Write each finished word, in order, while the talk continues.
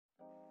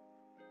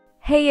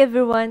Hey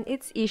everyone,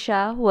 it's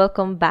Isha.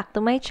 Welcome back to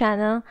my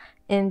channel.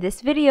 In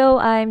this video,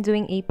 I'm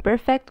doing a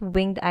perfect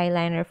winged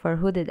eyeliner for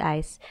hooded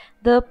eyes.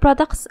 The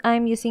products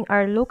I'm using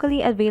are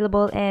locally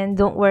available and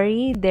don't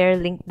worry, they're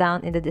linked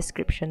down in the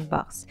description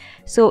box.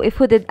 So if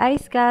hooded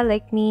eyes ka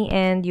like me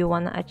and you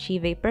wanna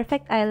achieve a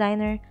perfect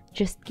eyeliner,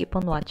 just keep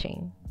on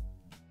watching.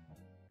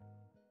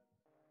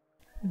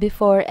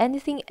 Before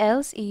anything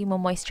else,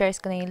 i-moisturize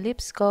ko na yung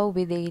lips ko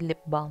with a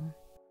lip balm.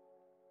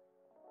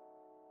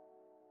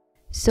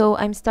 So,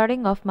 I'm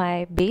starting off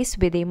my base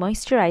with a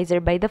moisturizer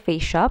by The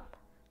Face Shop.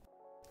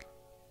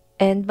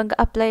 And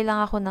mag-apply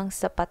lang ako ng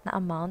sapat na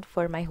amount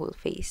for my whole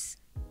face.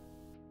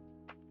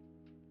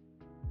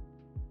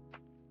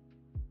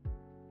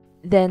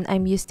 Then,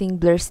 I'm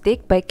using Blur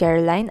Stick by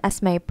Careline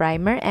as my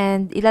primer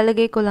and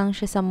ilalagay ko lang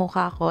siya sa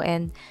mukha ko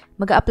and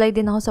mag-apply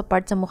din ako sa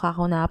part sa mukha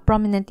ko na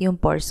prominent yung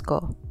pores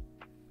ko.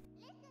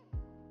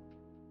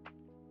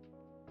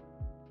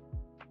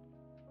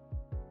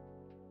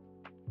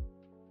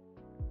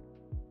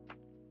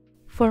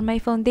 For my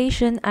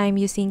foundation, I'm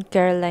using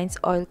Caroline's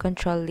Oil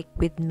Control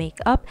Liquid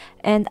Makeup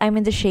and I'm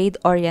in the shade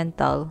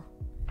Oriental.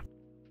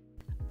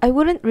 I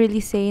wouldn't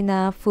really say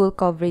na full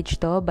coverage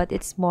to, but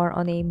it's more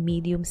on a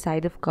medium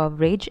side of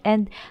coverage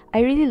and I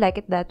really like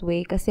it that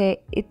way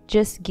kasi it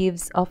just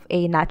gives off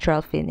a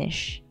natural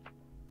finish.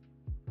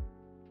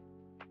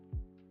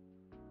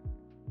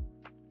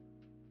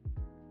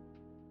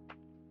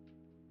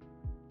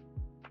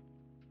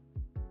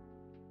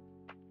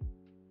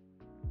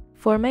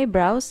 For my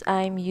brows,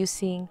 I'm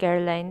using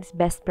Caroline's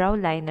Best Brow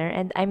Liner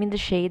and I'm in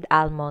the shade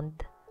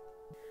Almond.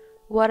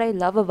 What I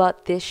love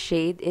about this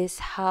shade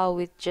is how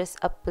it just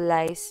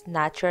applies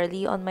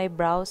naturally on my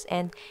brows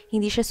and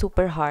hindi siya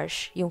super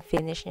harsh yung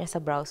finish niya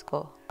sa brows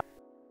ko.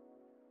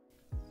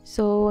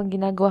 So, ang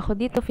ginagawa ko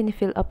dito,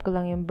 fini-fill up ko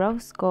lang yung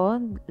brows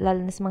ko,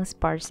 lalo na sa mga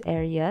sparse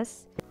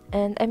areas.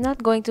 And I'm not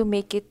going to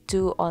make it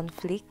too on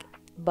fleek,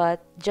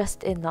 but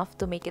just enough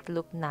to make it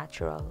look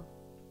natural.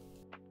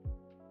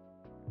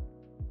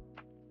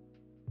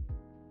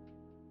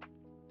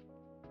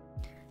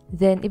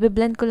 Then,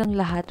 ibe-blend ko lang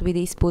lahat with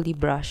a spoolie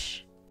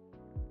brush.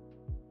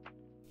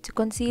 To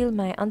conceal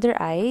my under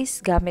eyes,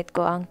 gamit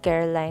ko ang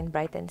Careline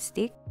Brighten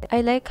Stick.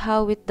 I like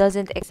how it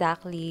doesn't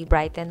exactly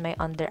brighten my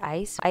under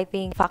eyes. I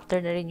think factor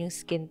na rin yung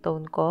skin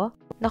tone ko.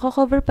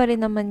 Nako-cover pa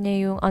rin naman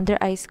niya yung under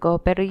eyes ko,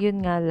 pero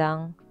yun nga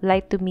lang,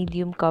 light to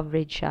medium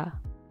coverage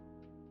siya.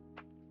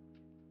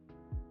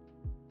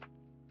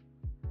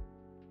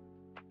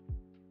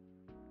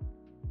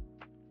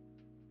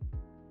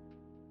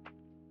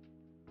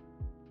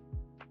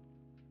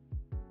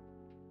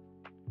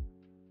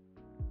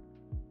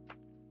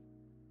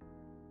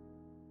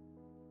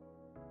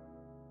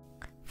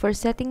 For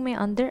setting my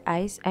under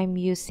eyes, I'm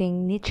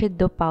using Niched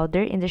Dough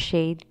Powder in the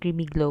shade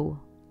Creamy Glow.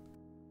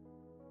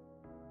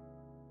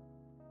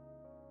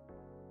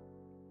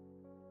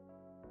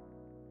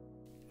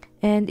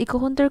 And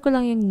i-contour ko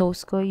lang yung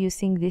nose ko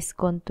using this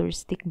contour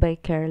stick by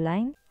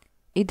Careline.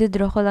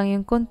 I-draw ko lang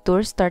yung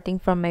contour starting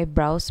from my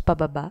brows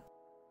pababa.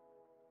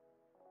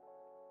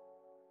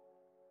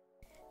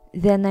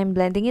 Then, I'm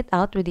blending it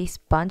out with a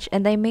sponge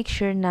and I make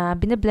sure na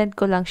binablend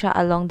ko lang siya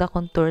along the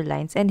contour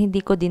lines and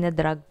hindi ko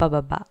dinadrag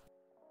pababa.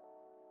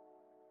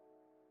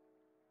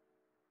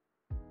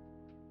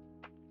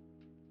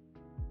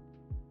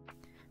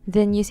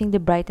 Then, using the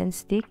Brighten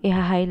Stick,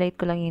 i-highlight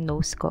ko lang yung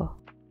nose ko.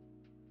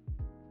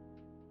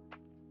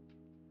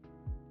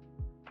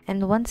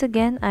 And once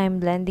again, I'm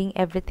blending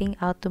everything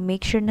out to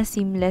make sure na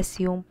seamless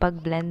yung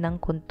pag-blend ng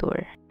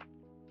contour.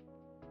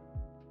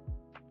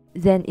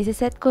 Then,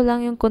 isa-set ko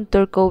lang yung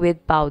contour ko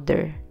with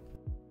powder.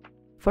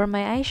 For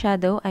my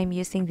eyeshadow, I'm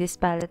using this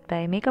palette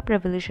by Makeup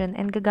Revolution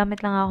and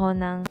gagamit lang ako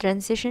ng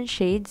transition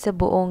shade sa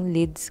buong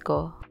lids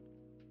ko.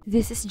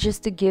 This is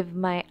just to give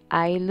my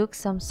eye look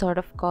some sort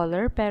of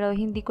color pero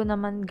hindi ko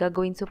naman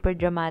gagawin super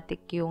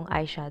dramatic yung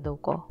eyeshadow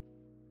ko.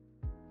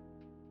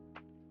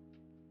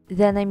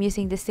 Then I'm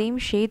using the same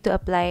shade to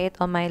apply it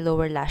on my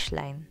lower lash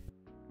line.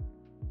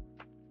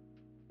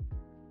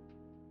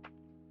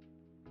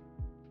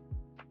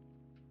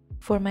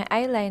 For my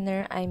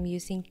eyeliner, I'm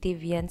using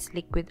Tivian's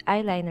liquid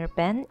eyeliner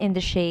pen in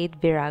the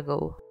shade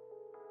Virago.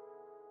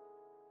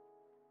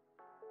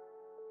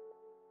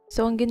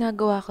 So, ang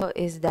ginagawa ko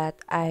is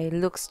that I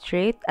look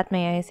straight at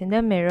my eyes in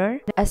the mirror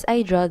as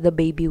I draw the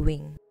baby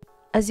wing.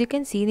 As you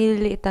can see,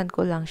 nililiitan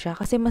ko lang siya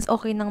kasi mas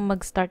okay nang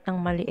mag-start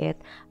ng maliit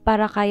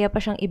para kaya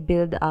pa siyang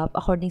i-build up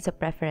according sa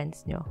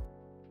preference nyo.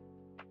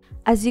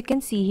 As you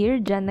can see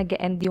here, dyan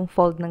nag-end yung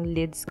fold ng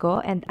lids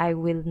ko and I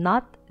will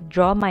not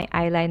draw my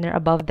eyeliner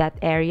above that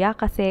area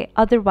kasi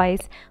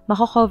otherwise,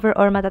 mako-cover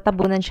or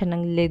matatabunan siya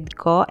ng lid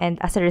ko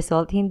and as a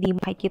result, hindi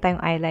makikita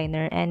yung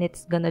eyeliner and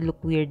it's gonna look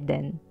weird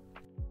then.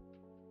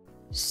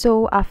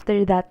 So,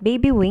 after that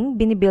baby wing,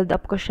 binibuild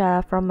up ko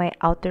siya from my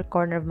outer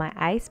corner of my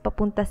eyes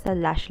papunta sa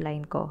lash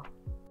line ko.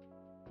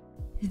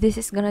 This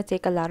is gonna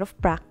take a lot of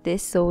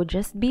practice, so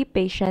just be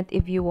patient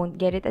if you won't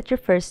get it at your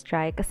first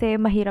try kasi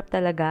mahirap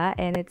talaga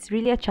and it's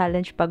really a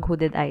challenge pag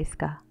hooded eyes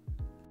ka.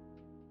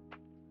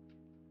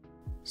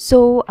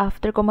 So,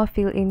 after ko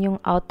ma-fill in yung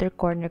outer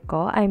corner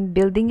ko, I'm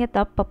building it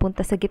up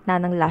papunta sa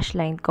gitna ng lash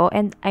line ko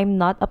and I'm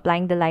not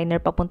applying the liner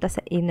papunta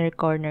sa inner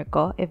corner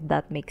ko, if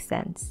that makes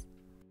sense.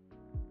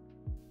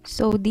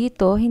 So,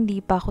 dito,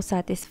 hindi pa ako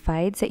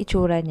satisfied sa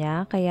itsura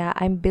niya, kaya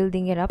I'm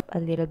building it up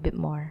a little bit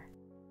more.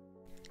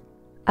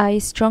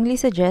 I strongly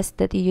suggest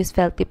that you use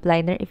felt tip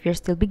liner if you're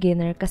still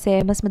beginner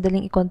kasi mas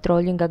madaling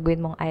i-control yung gagawin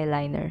mong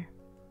eyeliner.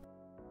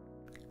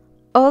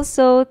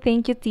 Also,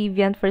 thank you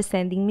Tivian for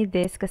sending me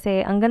this kasi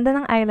ang ganda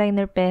ng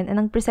eyeliner pen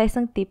and ang precise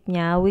ng tip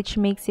niya which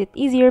makes it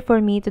easier for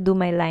me to do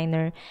my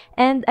liner.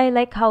 And I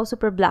like how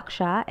super black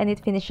siya and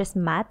it finishes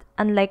matte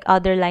unlike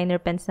other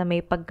liner pens na may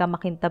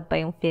pagkamakintab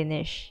pa yung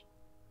finish.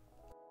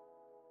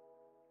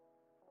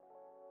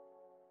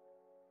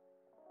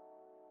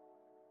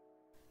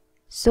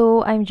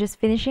 So, I'm just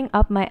finishing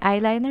up my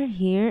eyeliner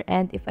here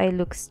and if I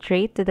look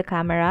straight to the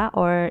camera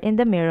or in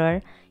the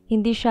mirror,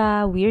 hindi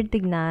siya weird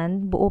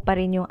tignan, buo pa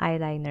rin yung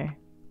eyeliner.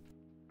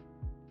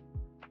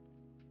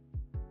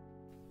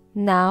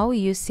 Now,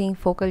 using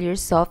Focallure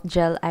Soft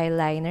Gel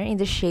Eyeliner in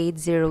the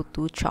shade 02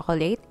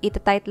 Chocolate,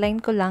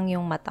 ita-tightline ko lang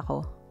yung mata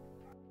ko.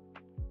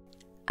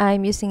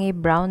 I'm using a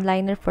brown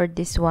liner for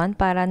this one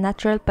para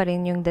natural pa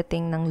rin yung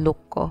dating ng look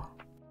ko.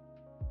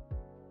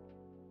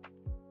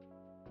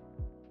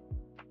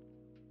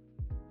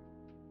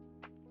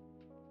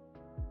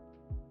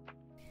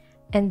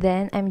 And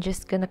then, I'm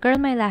just gonna curl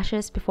my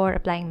lashes before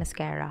applying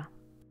mascara.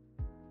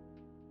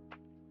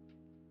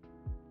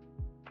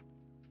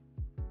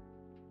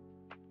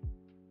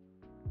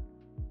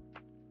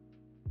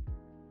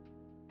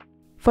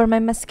 For my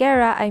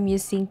mascara, I'm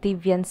using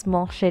Tivian's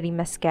Monk Cherie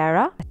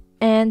Mascara.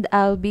 And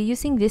I'll be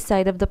using this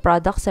side of the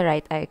product sa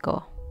right eye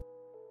ko.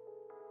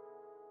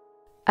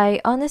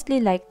 I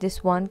honestly like this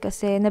one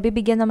kasi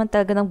nabibigyan naman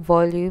talaga ng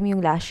volume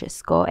yung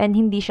lashes ko and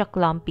hindi siya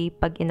clumpy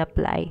pag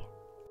in-apply.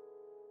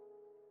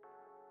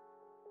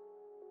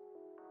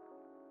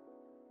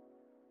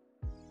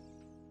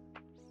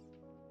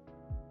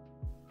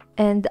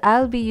 And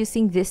I'll be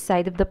using this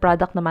side of the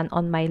product naman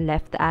on my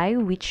left eye,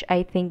 which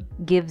I think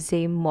gives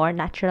a more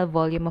natural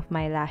volume of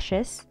my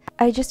lashes.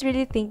 I just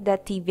really think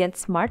that Tivian's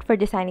smart for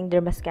designing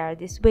their mascara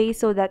this way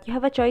so that you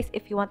have a choice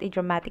if you want a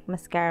dramatic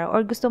mascara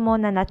or gusto mo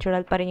na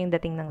natural pa rin yung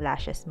dating ng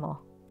lashes mo.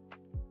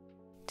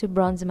 To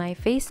bronze my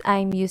face,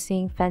 I'm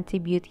using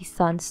Fenty Beauty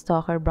Sun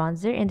Stalker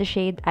Bronzer in the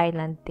shade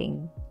Island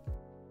Ting.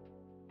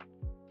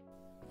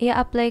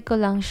 I-apply ko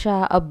lang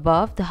siya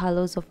above the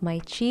hollows of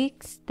my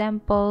cheeks,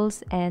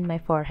 temples, and my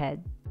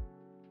forehead.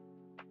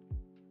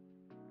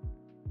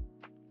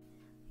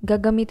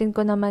 Gagamitin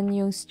ko naman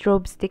yung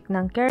strobe stick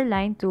ng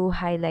Careline to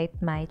highlight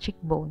my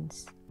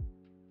cheekbones.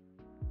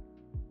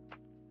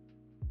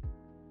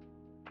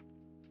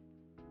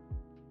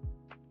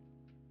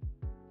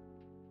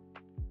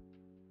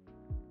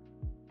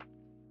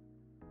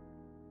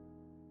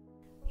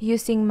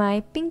 Using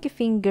my pinky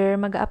finger,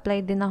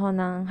 mag-apply din ako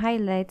ng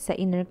highlight sa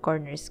inner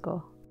corners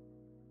ko.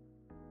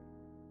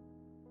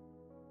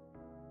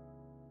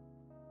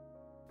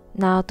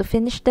 Now, to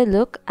finish the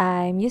look,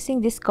 I'm using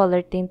this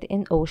color tint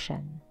in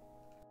Ocean.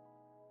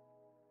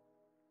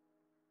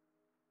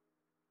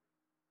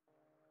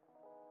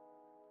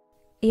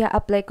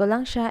 I-apply ko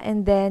lang siya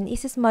and then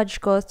isi-smudge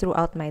ko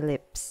throughout my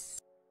lips.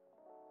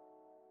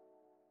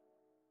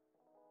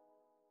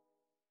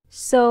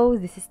 So,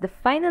 this is the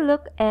final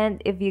look,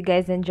 and if you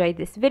guys enjoyed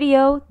this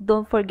video,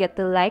 don't forget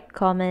to like,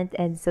 comment,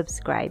 and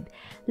subscribe.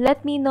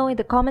 Let me know in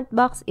the comment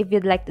box if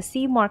you'd like to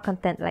see more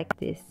content like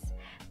this.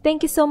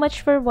 Thank you so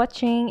much for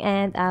watching,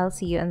 and I'll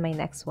see you on my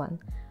next one.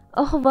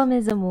 Au revoir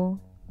mes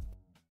amours!